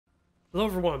Hello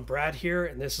everyone, Brad here,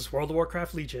 and this is World of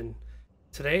Warcraft Legion.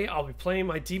 Today I'll be playing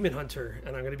my Demon Hunter,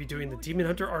 and I'm going to be doing the Demon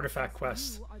Hunter artifact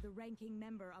quest.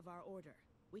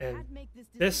 And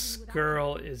this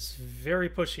girl is very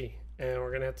pushy, and we're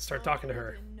going to have to start talking to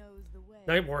her.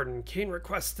 Night Warden, Kane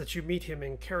requests that you meet him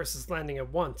in Karis's landing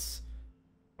at once.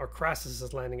 Or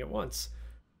Krasus's landing at once.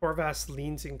 Horvath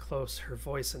leans in close, her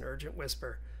voice an urgent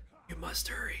whisper. You must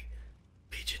hurry.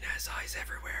 Legion has eyes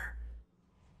everywhere.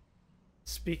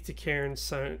 Speak to Karen's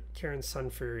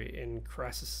Sunfury in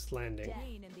Krasus's landing.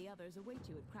 Kane and the others await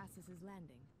you at Krasus's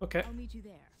landing. Okay. I'll meet you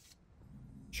there.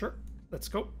 Sure. Let's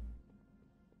go.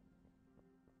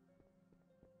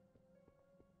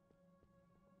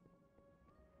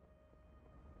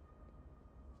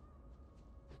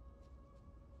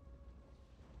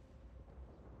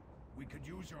 We could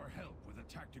use your help with a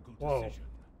tactical decision.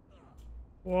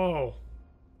 Whoa.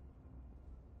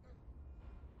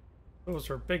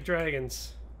 Those are big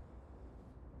dragons.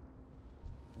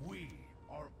 We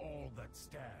are all that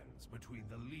stands between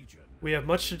the Legion. We have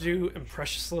much to do and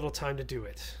precious little time to do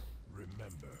it.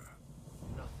 Remember,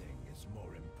 nothing is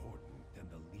more important than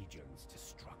the Legion's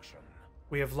destruction.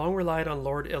 We have long relied on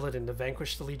Lord Illidan to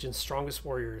vanquish the Legion's strongest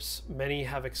warriors. Many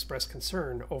have expressed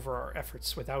concern over our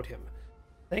efforts without him.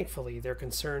 Thankfully, their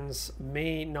concerns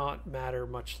may not matter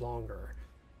much longer.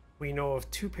 We know of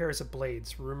 2 pairs of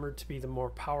blades, rumored to be the more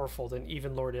powerful than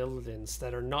even Lord Illidan's,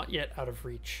 that are not yet out of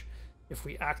reach. If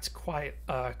we act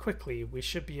quickly, we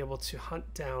should be able to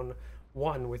hunt down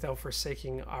one without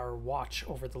forsaking our watch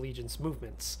over the Legion's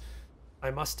movements. I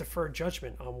must defer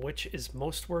judgment on which is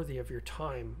most worthy of your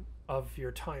time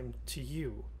to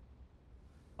you.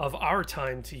 Of our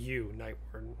time to you, Night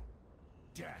Warden.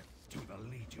 Death to the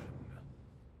Legion.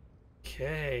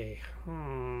 Okay,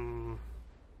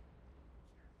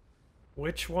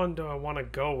 Which one do I want to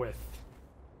go with?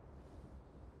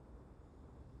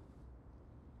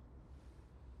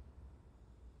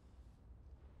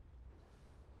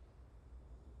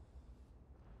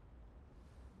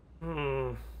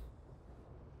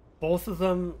 Both of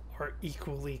them are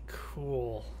equally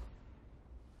cool.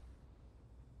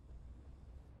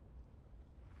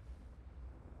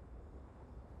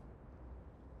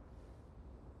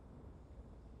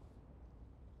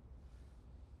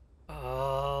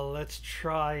 Let's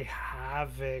try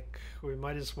Havoc. We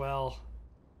might as well.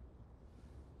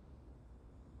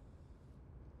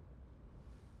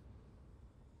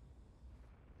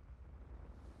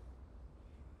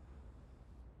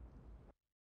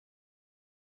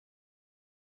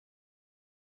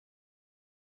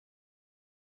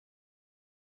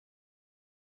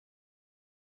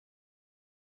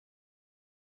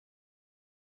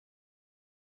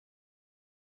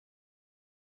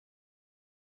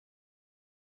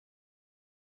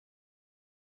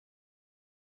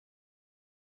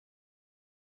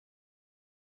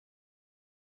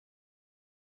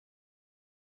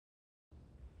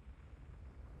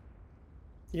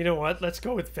 You know what? Let's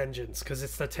go with Vengeance, because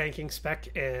it's the tanking spec,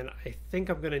 and I think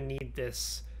I'm going to need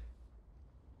this.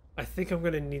 I think I'm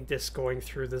going to need this going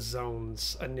through the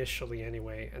zones initially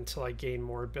anyway, until I gain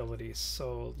more abilities.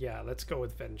 So yeah, let's go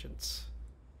with Vengeance.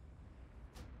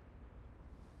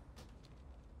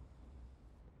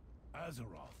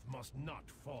 Azeroth must not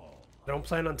fall. I don't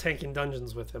plan on tanking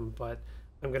dungeons with him, but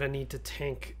I'm going to need to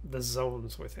tank the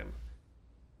zones with him.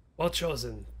 Well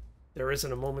chosen. There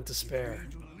isn't a moment to spare.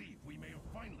 We may have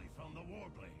finally found the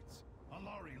Warblades.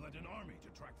 Alari led an army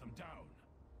to track them down.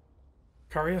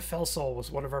 Karia Felsol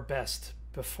was one of our best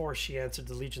before she answered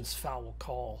the Legion's foul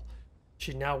call.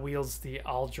 She now wields the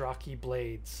Aldrachi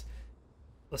Blades,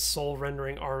 the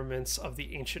soul-rendering armaments of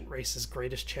the ancient race's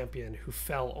greatest champion, who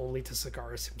fell only to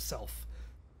Sagaris himself.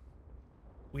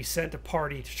 We sent a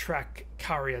party to track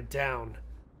Karia down,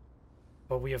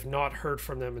 but we have not heard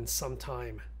from them in some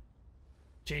time.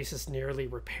 Jace has nearly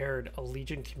repaired a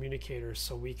Legion communicator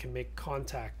so we can make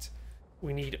contact.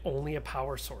 We need only a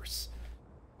power source.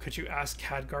 Could you ask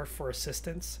Khadgar for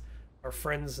assistance? Our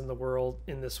friends in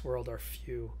this world are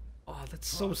few. Oh, that's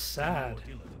so sad.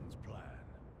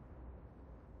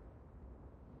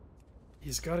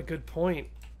 He's got a good point.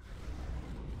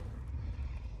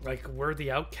 Like, we're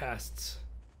the outcasts.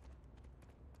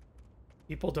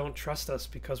 People don't trust us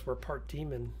because we're part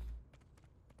demon.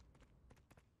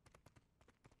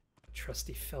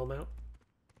 Trusty fill mount.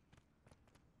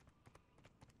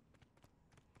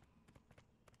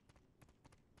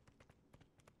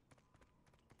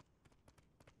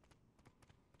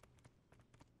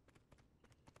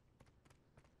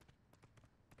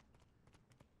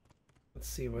 Let's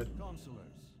see what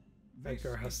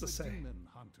Edgar has to say. Demon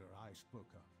hunter I spoke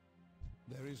of.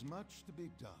 There is much to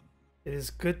be done. It's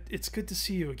good to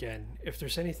see you again. If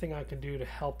there's anything I can do to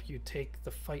help you take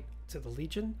the fight to the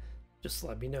Legion, just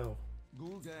let me know.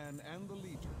 Gul'dan and the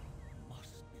Legion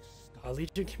must be stopped. A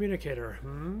Legion communicator,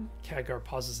 Khadgar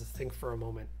pauses to think for a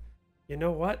moment. You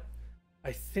know what?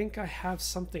 I think I have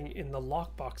something in the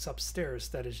lockbox upstairs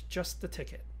that is just the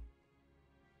ticket.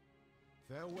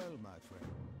 Farewell, my friend.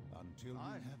 Until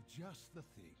I have just the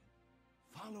thing.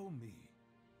 Follow me.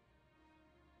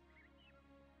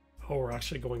 Oh, we're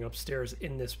actually going upstairs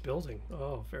in this building.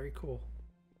 Oh, very cool.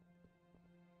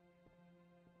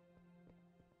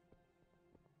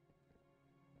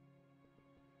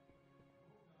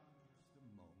 Just a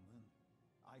moment.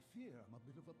 I fear I'm a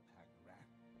bit of a pack rat.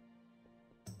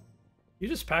 You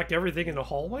just packed everything in the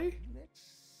hallway? Let's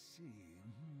see.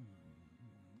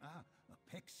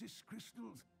 Apexis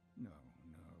crystals? No,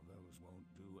 those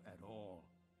won't do at all.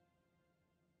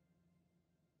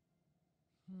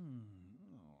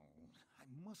 I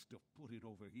must have put it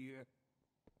over here.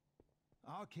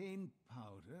 Arcane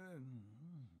powder.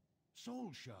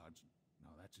 Soul shards. No,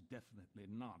 that's definitely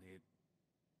not it.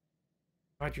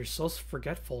 God, you're so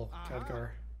forgetful,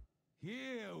 Khadgar.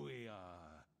 Here we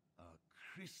are. A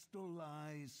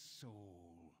crystallized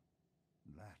soul.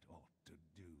 That ought to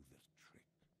do the trick.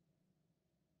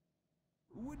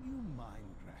 Would you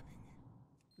mind grabbing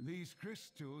it? These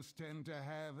crystals tend to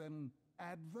have an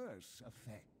adverse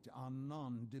effect on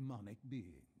non-demonic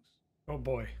beings. Oh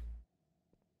boy.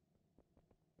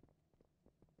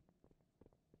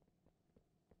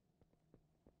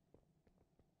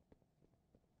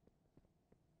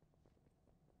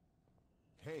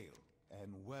 Hail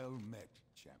and well met,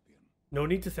 champion. No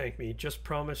need to thank me. Just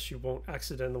promise you won't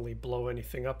accidentally blow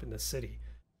anything up in the city.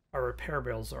 Our repair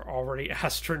bills are already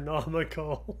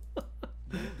astronomical.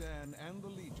 Gul'dan and the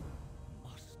Legion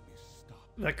must be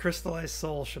stopped. That crystallized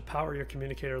soul should power your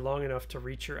communicator long enough to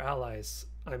reach your allies.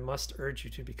 I must urge you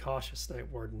to be cautious, Night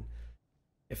Warden.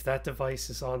 If that device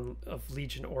is of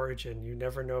Legion origin, you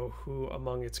never know who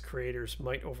among its creators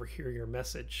might overhear your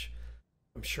message.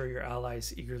 I'm sure your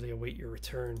allies eagerly await your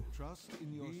return. Trust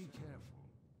in yourself. Be careful.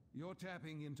 You're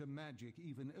tapping into magic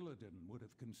even Illidan would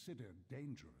have considered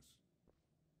dangerous.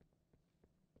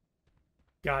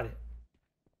 Got it.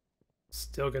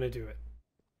 Still gonna do it.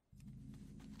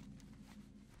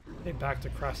 Okay, back to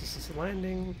Crassus's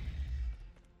Landing.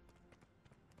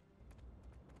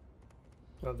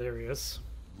 Oh, there he is.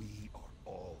 We are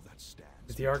all that stands.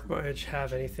 Did the Archmage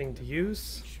have anything to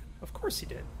use? Of course he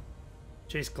did.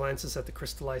 Jace glances at the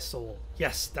crystallized soul.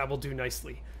 Yes, that will do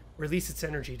nicely. Release its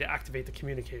energy to activate the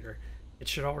communicator. It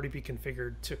should already be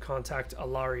configured to contact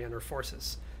Aldrachi and her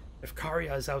forces. If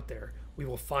Karia is out there, we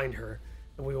will find her,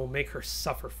 and we will make her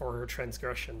suffer for her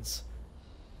transgressions.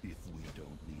 If we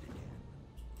don't meet again,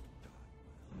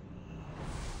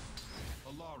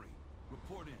 Aldrachi,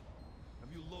 report in.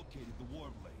 Have you located the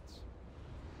Warblades?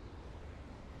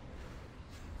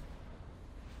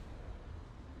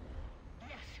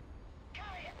 Yes.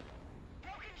 Karia.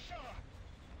 Broken shore.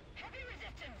 Heavy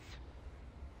resistance.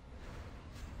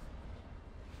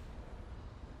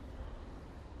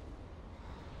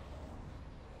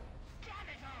 Damn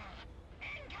it all!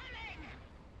 Incoming!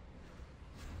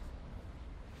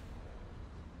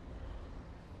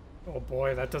 Oh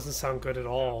boy, that doesn't sound good at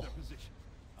all. Position.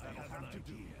 I have an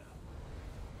idea.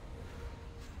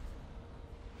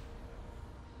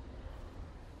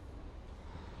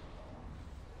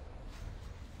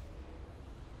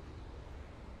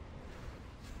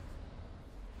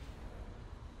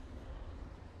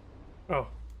 Oh,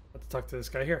 let's talk to this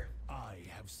guy here. I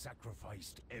have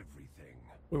sacrificed everything.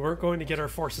 We weren't going to get our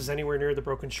forces anywhere near the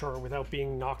broken shore without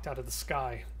being knocked out of the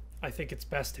sky. I think it's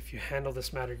best if you handle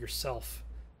this matter yourself.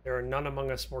 There are none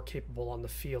among us more capable on the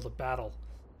field of battle.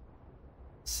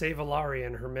 Save Aldrachi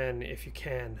and her men if you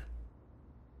can.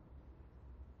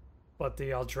 But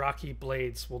the Aldrachi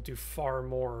Blades will do far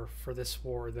more for this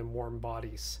war than warm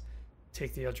bodies.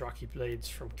 Take the Aldrachi Blades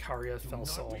from Karia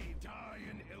Felsol. We die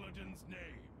in Illidan's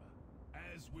name,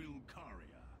 as will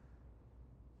Karia.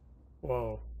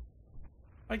 Whoa.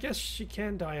 I guess she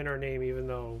can die in our name even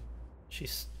though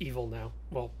she's evil now.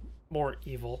 Well, more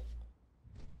evil.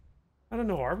 I don't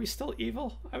know, are we still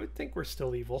evil? I would think we're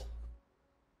still evil.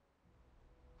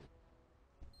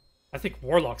 I think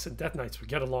Warlocks and Death Knights would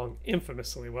get along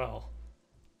infamously well.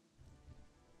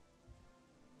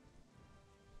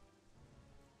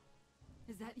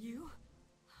 Is that you?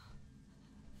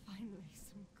 Finally,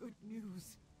 some good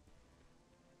news.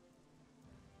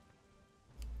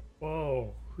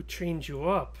 Whoa, who trained you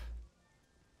up?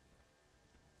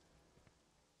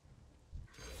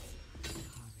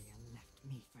 Karia left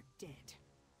me for dead.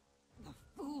 The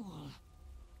fool!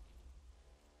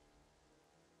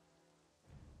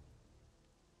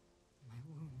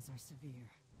 limitations are severe.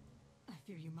 I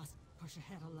fear you must push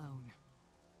ahead alone.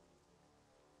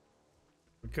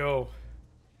 Go.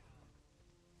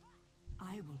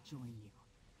 I will join you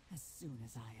as soon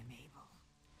as I am able.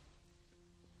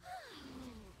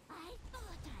 I thought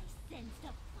I sensed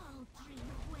a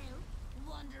faltering will,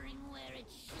 wondering where it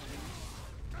should.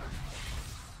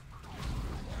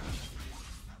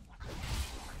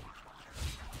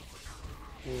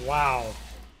 Wow.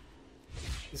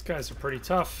 These guys are pretty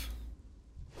tough.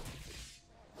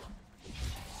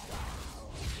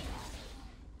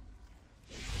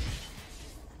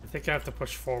 I think I have to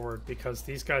push forward because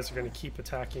these guys are going to keep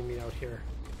attacking me out here.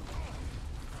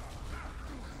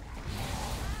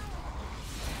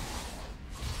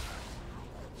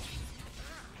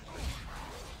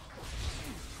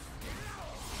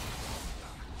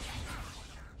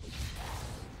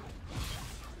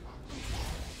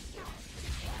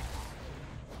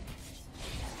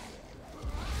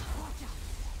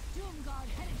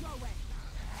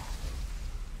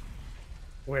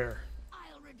 Where?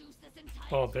 I'll reduce this entire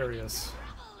Oh, there he is.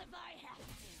 trouble if I have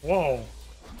to. Whoa.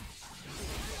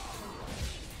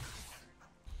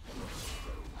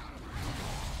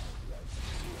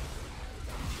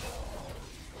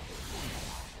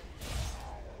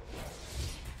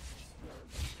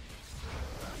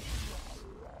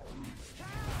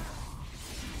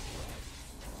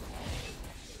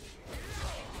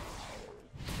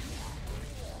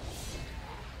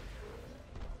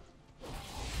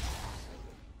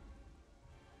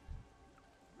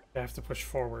 I have to push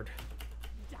forward.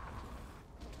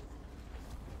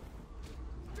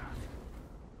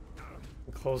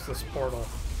 And close this portal.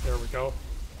 There we go.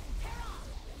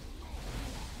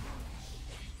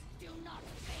 Do not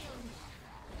fail me.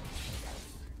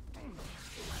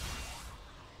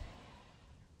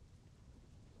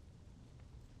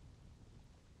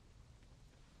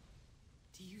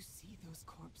 Do you see those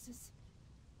corpses?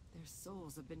 Their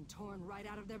souls have been torn right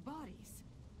out of their bodies.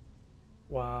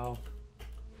 Wow.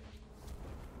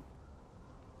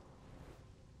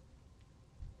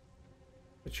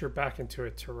 Put your back into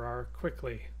it, Terrar,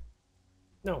 quickly.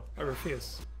 No, I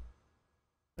refuse.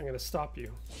 I'm gonna stop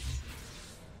you.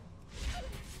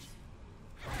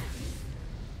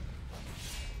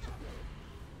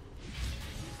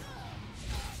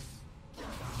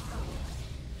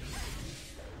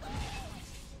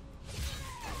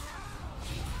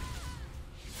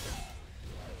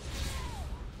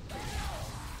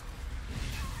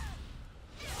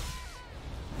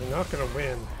 You're not gonna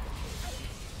win.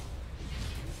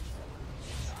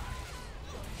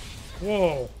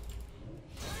 Whoa.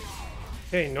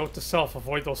 Okay, note to self,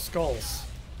 avoid those skulls.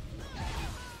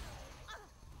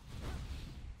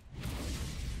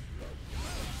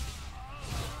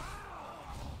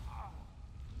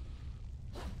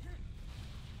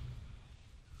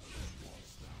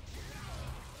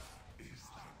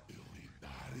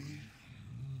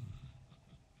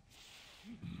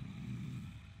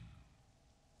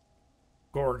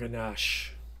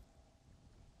 Gorgonash.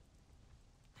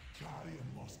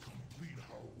 Must complete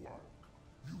her work.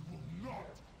 You will not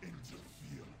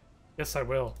interfere. Yes, I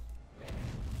will.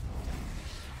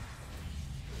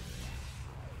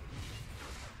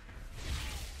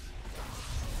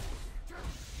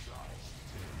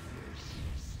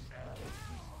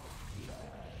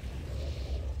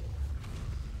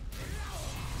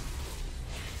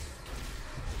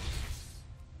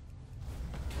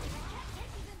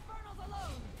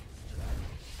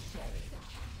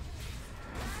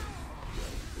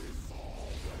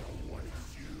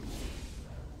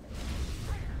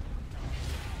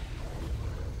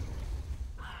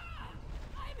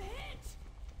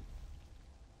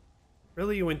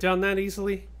 Really? You went down that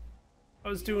easily? I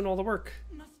was doing all the work.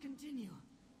 Must continue.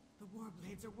 The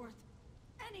Warblades are worth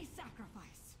any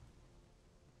sacrifice.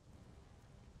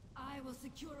 I will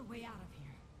secure a way out of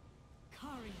here.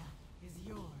 Karia is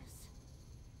yours.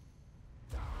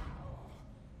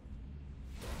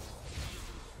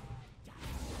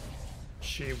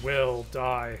 She will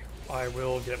die. I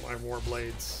will get my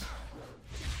Warblades.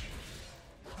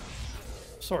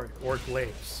 Sorry,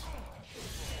 Warblades.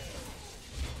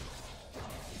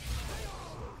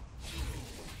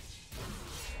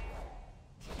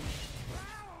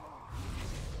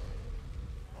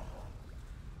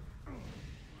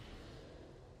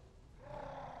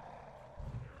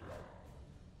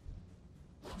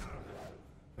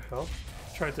 The hell?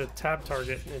 Tried to tab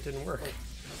target and it didn't work.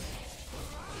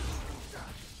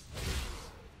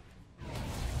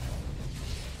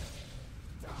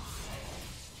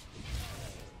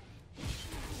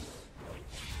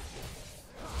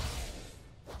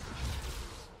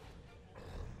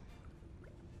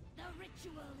 The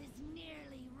ritual is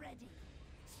nearly ready.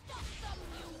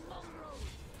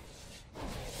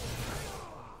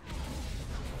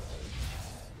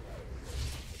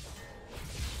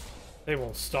 They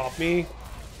won't stop me.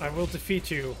 I will defeat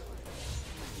you.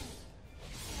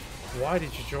 Why did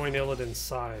you join Illidan's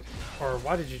side? Or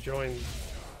why did you join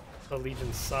the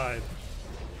Legion's side?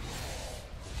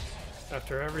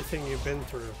 After everything you've been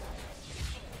through.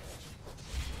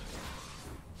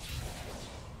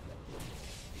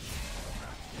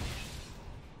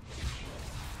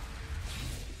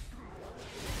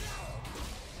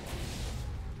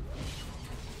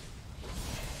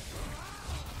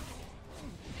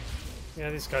 Yeah,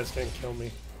 these guys can't kill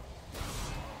me.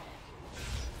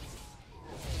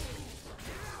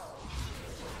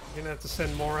 You're gonna have to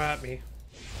send more at me.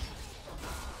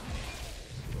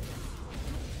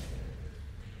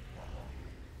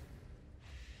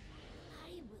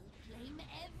 I will claim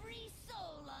every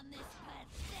soul on this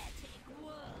pathetic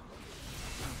world.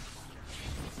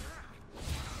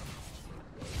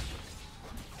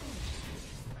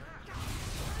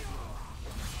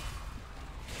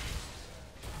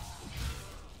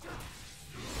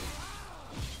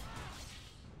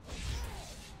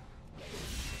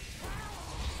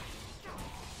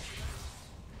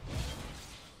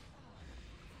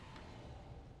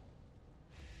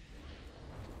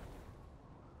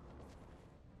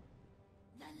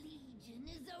 The Legion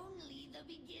is only the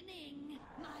beginning.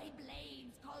 My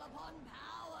blades call upon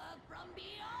power from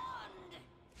beyond.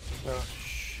 Oh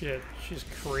shit, she's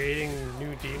creating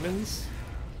new demons?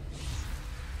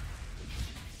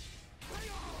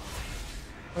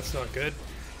 That's not good.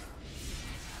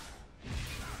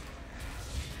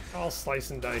 I'll slice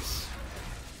and dice.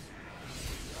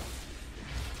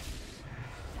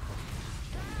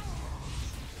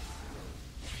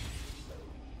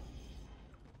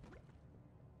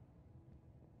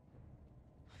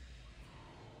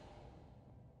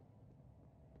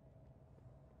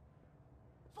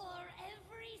 For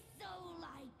every soul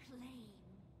I claim,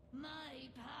 my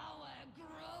power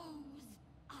grows.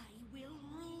 I will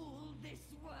rule this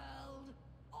world.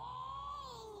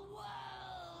 All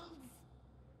worlds!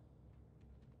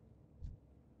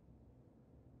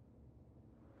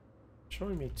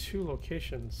 Showing me 2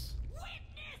 locations.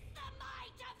 Witness the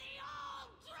might of the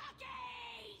Aldrachi!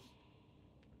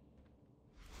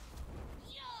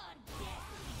 Your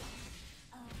destiny.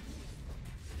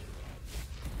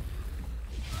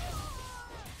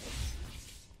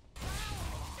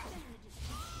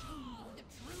 The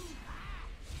true path.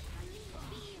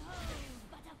 Behold,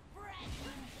 but a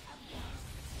fragment of this.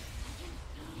 I can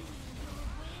feel your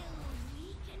will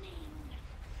weakening.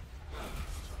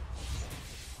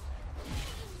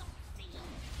 Do you not see?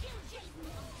 Still chasing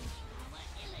power,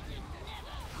 Illidan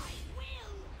never. I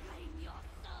will claim your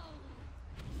soul.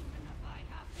 Even if I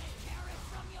have to tear it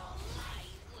from your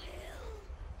life, will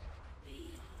be.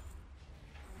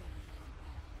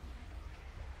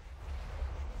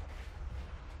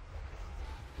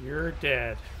 You're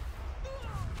dead.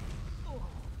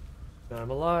 I'm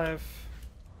alive.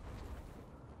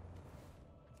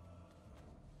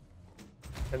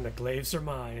 And the glaives are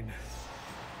mine.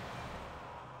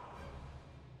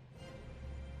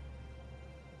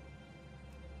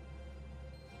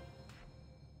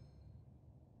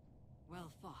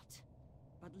 Well fought.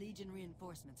 But Legion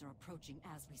reinforcements are approaching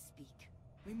as we speak.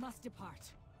 We must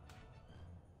depart.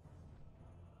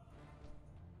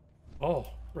 Oh,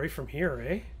 right from here,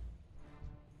 eh?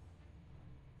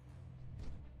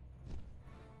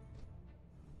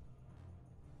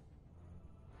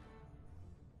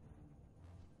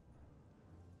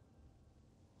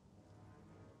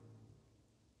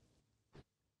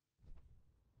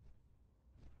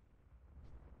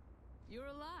 You're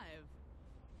alive.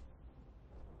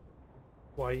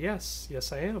 Why, yes.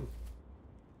 Yes, I am.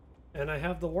 And I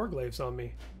have the Warglaives on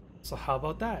me. So how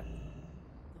about that?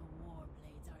 The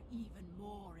Warblades are even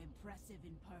more impressive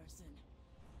in person.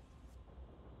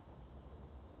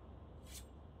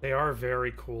 They are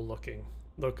very cool looking.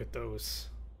 Look at those.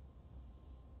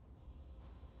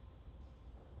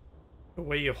 The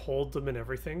way you hold them and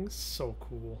everything's so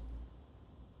cool.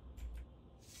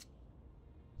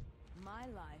 My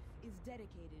life is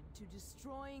dedicated to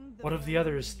destroying the What of the very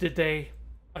others? Did they?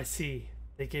 I see.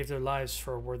 They gave their lives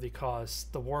for a worthy cause.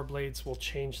 The Warblades will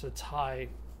change the tide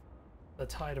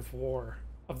of war.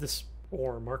 Of this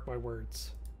war, mark my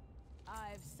words.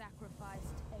 I've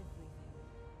sacrificed everything.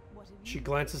 What have She you?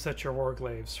 glances at your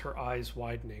Warglaives, her eyes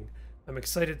widening. I'm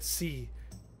excited to see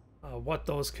what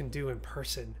those can do in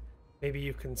person. Maybe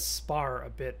you can spar a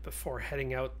bit before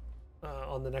heading out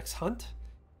on the next hunt?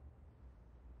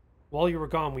 While you were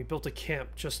gone, we built a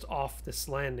camp just off this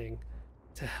landing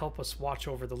to help us watch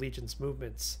over the Legion's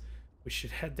movements. We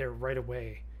should head there right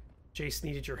away. Jace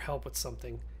needed your help with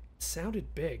something. It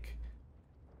sounded big.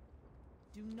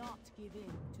 Do not give in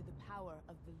to the power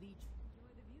of the Legion.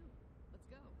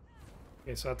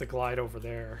 Okay, so I have to glide over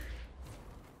there.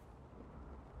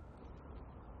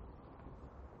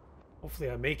 Hopefully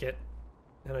I make it,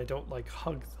 and I don't, like,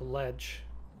 hug the ledge.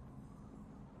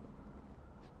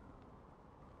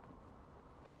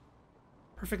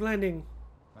 Perfect landing.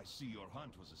 I see your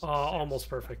hunt was a success. Almost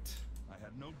perfect. I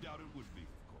had no doubt it would be, of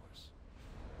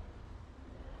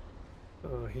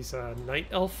course. He's a night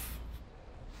elf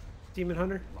demon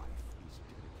hunter. Life is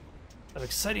dedicated I have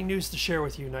exciting news to share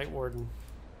with you, Night Warden.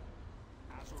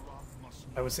 to Azeroth must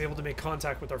I was able to make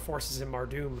contact with our forces in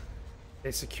Mardoom.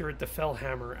 They secured the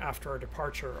Fellhammer after our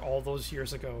departure all those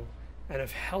years ago, and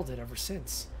have held it ever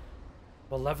since.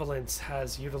 Malevolence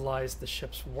has utilized the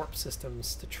ship's warp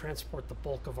systems to transport the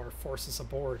bulk of our forces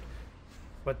aboard,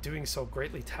 but doing so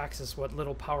greatly taxes what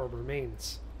little power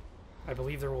remains. I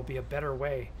believe there will be a better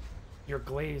way. Your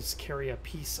glaives carry a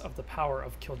piece of the power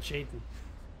of Kil'jaeden.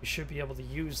 You should be able to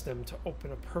use them to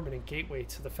open a permanent gateway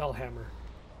to the Fellhammer.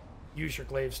 Use your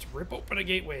glaives to rip open a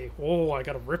gateway. Whoa, I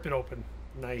gotta rip it open.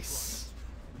 Nice.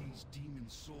 These demon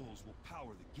souls will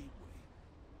power the gateway.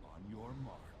 On your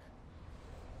mark.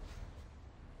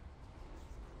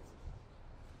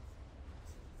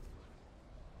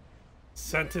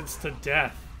 Sentenced to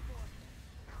death.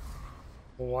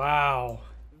 Wow.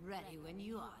 Ready when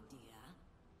you are, dear.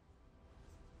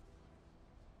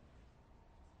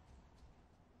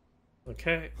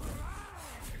 Okay.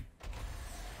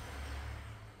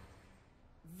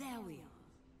 There we are.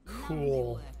 Lovely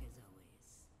Cool. work as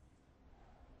always.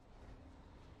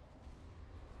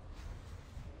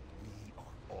 We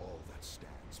are all that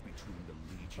stands between the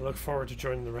Legion. I look forward to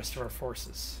joining the rest of our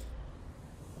forces.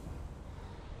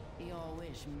 Your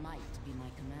wish might be my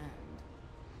command.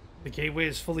 The gateway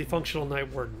is fully functional,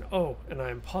 Night Warden. Oh, and I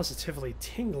am positively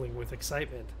tingling with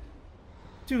excitement.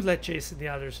 Do let Jason and the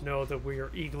others know that we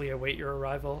are eagerly await your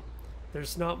arrival.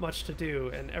 There's not much to do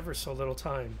and ever so little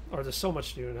time. Or there's so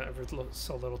much to do and ever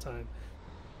so little time.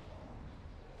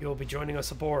 You'll be joining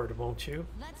us aboard, won't you?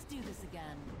 Let's do this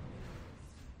again.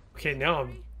 Okay, now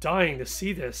I'm dying to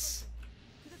see this.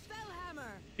 To the Fellhammer!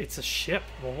 It's a ship.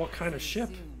 Well, what kind of ship?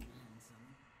 Soon, handsome.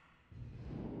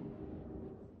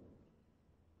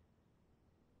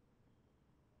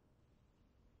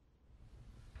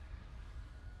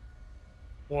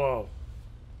 Whoa.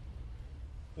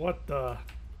 What the?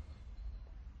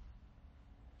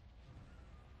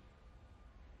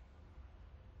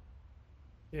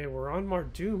 Yeah, we're on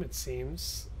Mardoom, it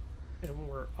seems. And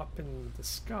we're up in the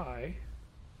sky.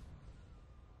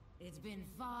 It's been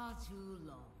far too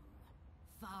long.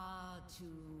 Far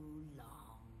too long.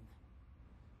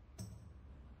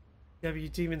 Yeah, but you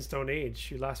demons don't age.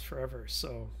 You last forever,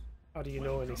 so how do you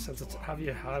know any sense of have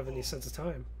you have any sense of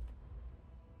time?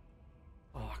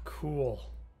 Oh, cool.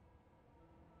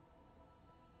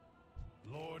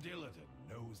 Lord Illidan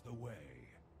knows the way.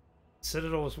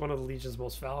 Citadel is one of the Legion's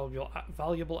most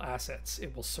valuable assets.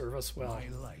 It will serve us well. My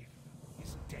life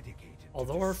is dedicated to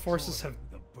Although our forces have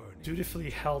destroying the burning dutifully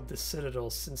held the Citadel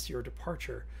since your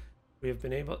departure, we have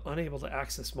been unable to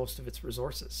access most of its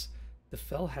resources. The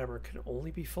Fellhammer can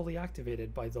only be fully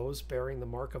activated by those bearing the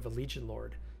mark of a Legion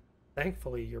Lord.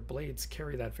 Thankfully, your blades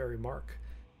carry that very mark.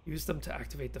 Use them to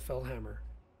activate the Fellhammer.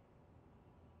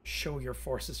 Show your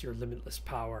forces your limitless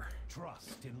power.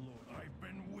 Trust in Lord. I've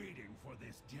been waiting for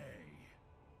this day.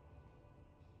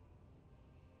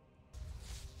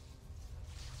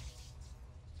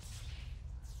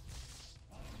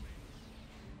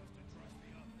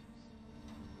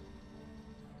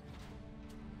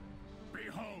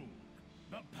 Behold,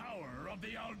 the power of the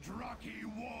Aldrachi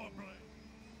Warblades.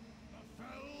 The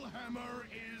Fellhammer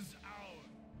is ours.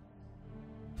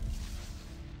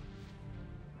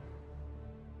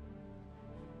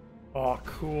 Oh,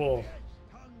 cool.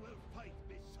 Tongue will fight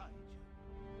beside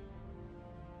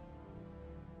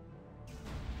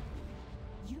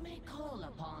you. You may call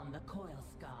upon the Coil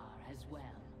Scar as well.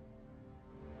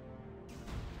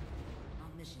 Our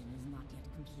mission is not yet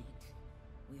complete.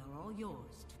 We are all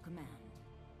yours to command.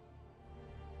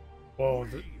 Whoa,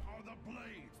 We are the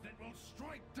blades that will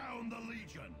strike down the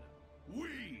Legion.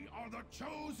 We are the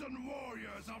chosen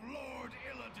warriors of Lord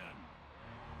Illidan.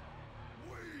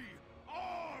 We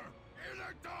are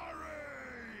Illidari!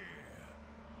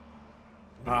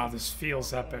 wow, this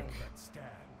feels epic. All that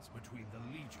stands between the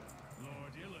Legion,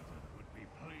 Lord Illidan would be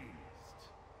pleased.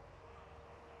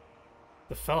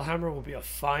 The Fellhammer will be a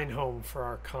fine home for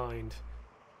our kind,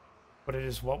 but it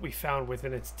is what we found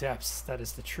within its depths that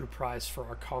is the true prize for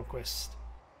our conquest.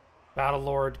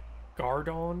 Battlelord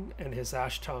Gardon and his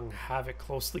Ash Tongue have it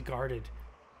closely guarded.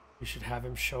 You should have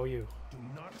him show you. Do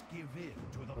not give in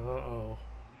to the Uh-oh.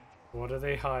 What are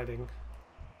they hiding?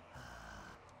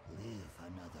 Live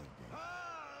another day.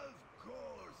 Of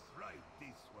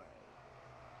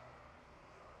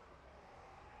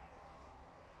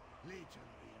Legion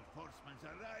reinforcements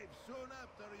arrived soon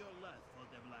after your left for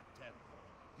the Black Temple,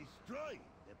 destroying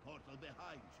the portal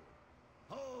behind you.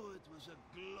 Oh, it was a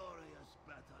glorious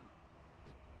battle.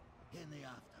 In the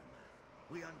aftermath,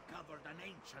 we uncovered an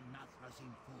ancient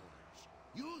Nathrezim forge,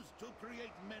 used to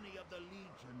create many of the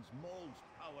Legion's most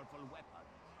powerful weapons.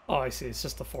 Oh, I see. It's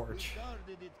just a forge. We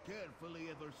guarded it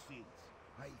carefully ever since.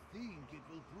 I think it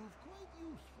will prove quite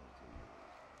useful to you.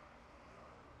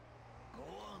 Go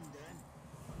on, then.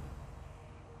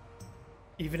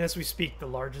 Even as we speak, the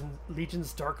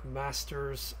Legion's Dark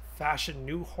Masters fashion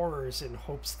new horrors in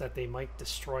hopes that they might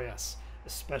destroy us,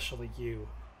 especially you.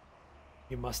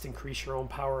 You must increase your own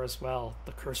power as well.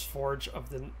 The Cursed Forge of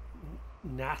the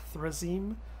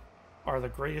Nathrezim are the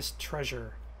greatest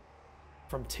treasure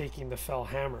from taking the Fell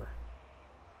Hammer.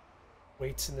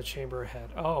 Waits in the chamber ahead.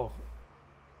 Oh,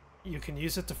 you can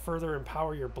use it to further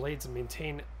empower your blades and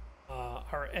maintain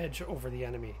our edge over the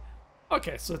enemy.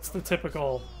 Okay, so it's the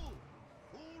typical...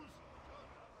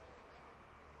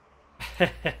 I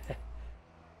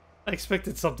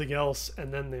expected something else,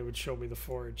 and then they would show me the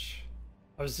forge.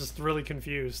 I was just really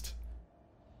confused.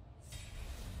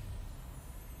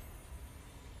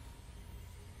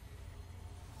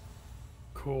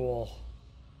 Cool.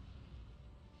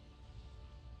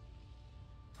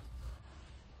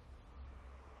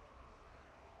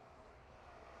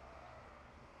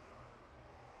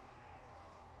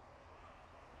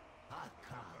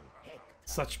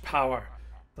 Such power.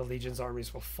 The Legion's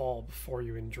armies will fall before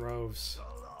you in droves.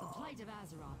 The plight of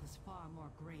Azeroth is far more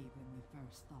grave than we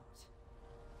first thought.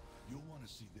 You'll want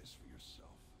to see this for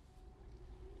yourself.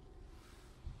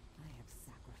 I have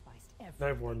sacrificed Night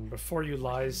everything. Warden, before you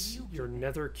lies your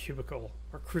nether cubicle,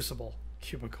 or crucible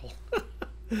cubicle.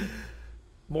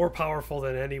 More powerful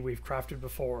than any we've crafted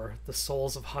before, the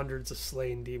souls of hundreds of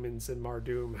slain demons in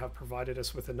Mardoom have provided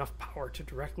us with enough power to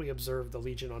directly observe the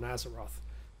Legion on Azeroth.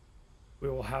 We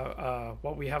will have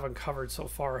what we have uncovered so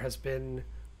far has been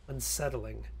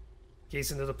unsettling.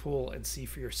 Gaze into the pool and see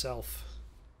for yourself.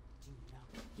 Do not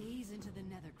gaze into the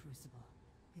Nether Crucible.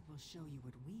 It will show you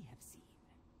what we have seen.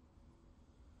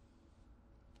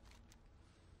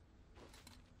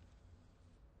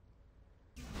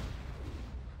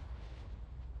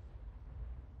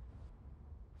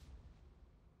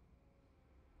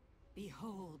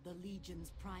 Behold the Legion's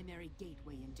primary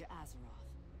gateway into Azeroth.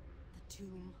 The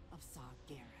Tomb of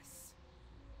Sargeras.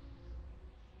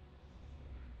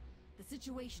 The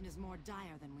situation is more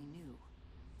dire than we knew.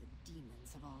 The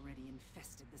demons have already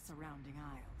infested the surrounding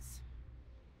isles.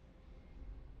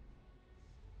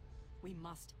 We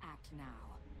must act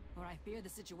now, or I fear the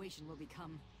situation will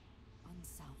become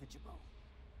unsalvageable.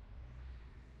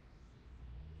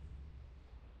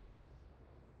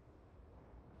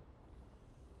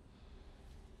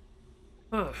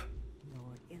 Huh.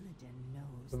 Lord Illidan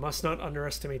knows. We must not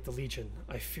underestimate the Legion.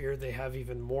 I fear they have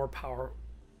even more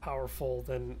powerful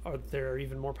than, or they're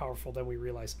even more powerful than we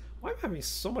realize. Why am I having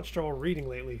so much trouble reading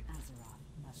lately?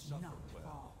 Azeroth must not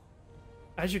fall.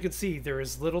 As you can see, there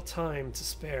is little time to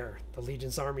spare. The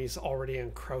Legion's armies already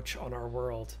encroach on our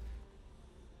world.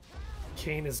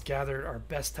 Kane has gathered our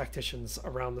best tacticians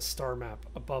around the star map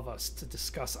above us to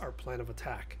discuss our plan of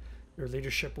attack. Your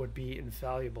leadership would be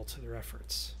invaluable to their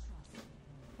efforts.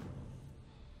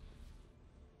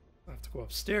 I have to go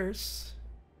upstairs.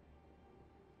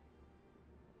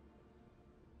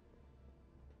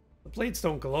 The blades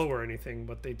don't glow or anything,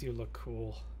 but they do look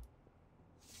cool.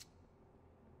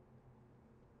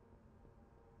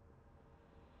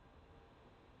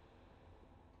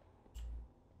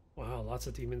 Wow, lots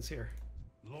of demons here.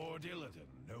 Lord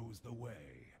Illidan knows the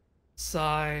way.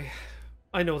 Sigh.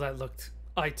 I know that looked.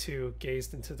 I too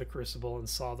gazed into the crucible and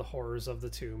saw the horrors of the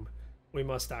tomb. We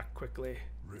must act quickly.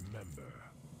 Remember,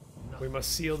 We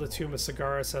must seal the tomb of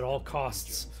Sargeras at all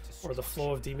costs, or the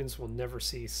flow of demons will never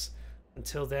cease.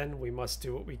 Until then, we must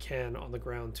do what we can on the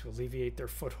ground to alleviate their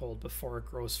foothold before it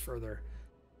grows further.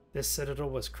 This citadel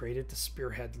was created to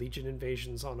spearhead Legion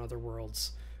invasions on other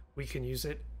worlds. We can use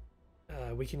it.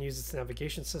 We can use its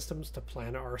navigation systems to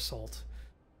plan our assault.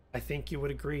 I think you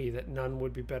would agree that none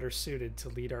would be better suited to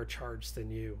lead our charge than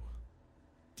you.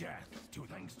 death to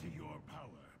thanks to your power.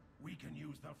 We can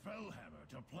use the Fellhammer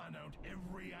to plan out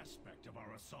every aspect of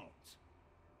our assault.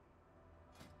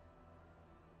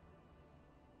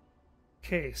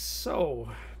 Okay, so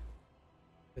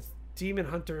with Demon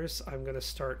Hunters, I'm going to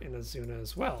start in Azuna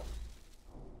as well.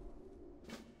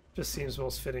 Just seems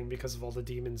most fitting because of all the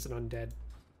demons and undead.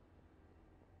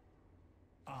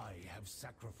 I have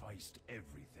sacrificed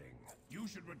everything. You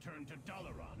should return to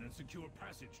Dalaran and secure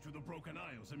passage to the Broken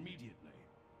Isles immediately.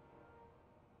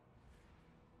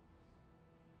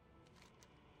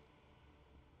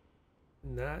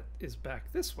 And that is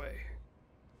back this way.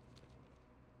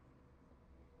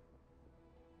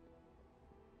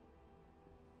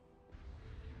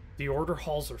 The order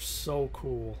halls are so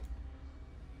cool.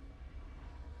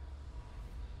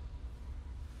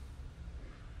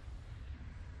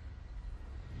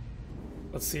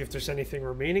 Let's see if there's anything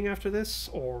remaining after this,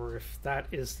 or if that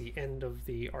is the end of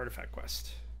the artifact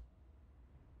quest.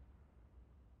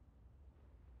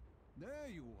 There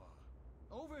you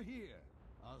are. Over here.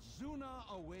 Azuna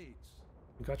awaits.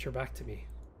 You got your back to me.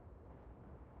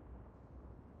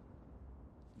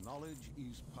 Knowledge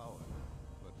is power.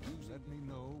 But you let me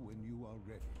know when you are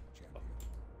ready, champion.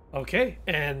 Okay,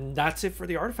 and that's it for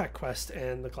the artifact quest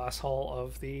and the glass hall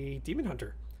of the Demon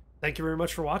Hunter. Thank you very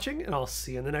much for watching, and I'll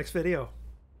see you in the next video.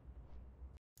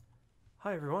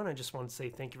 Hi everyone, I just want to say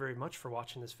thank you very much for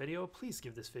watching this video. Please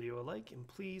give this video a like, and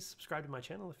please subscribe to my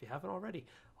channel if you haven't already.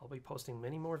 I'll be posting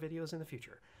many more videos in the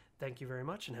future. Thank you very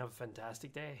much, and have a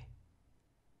fantastic day.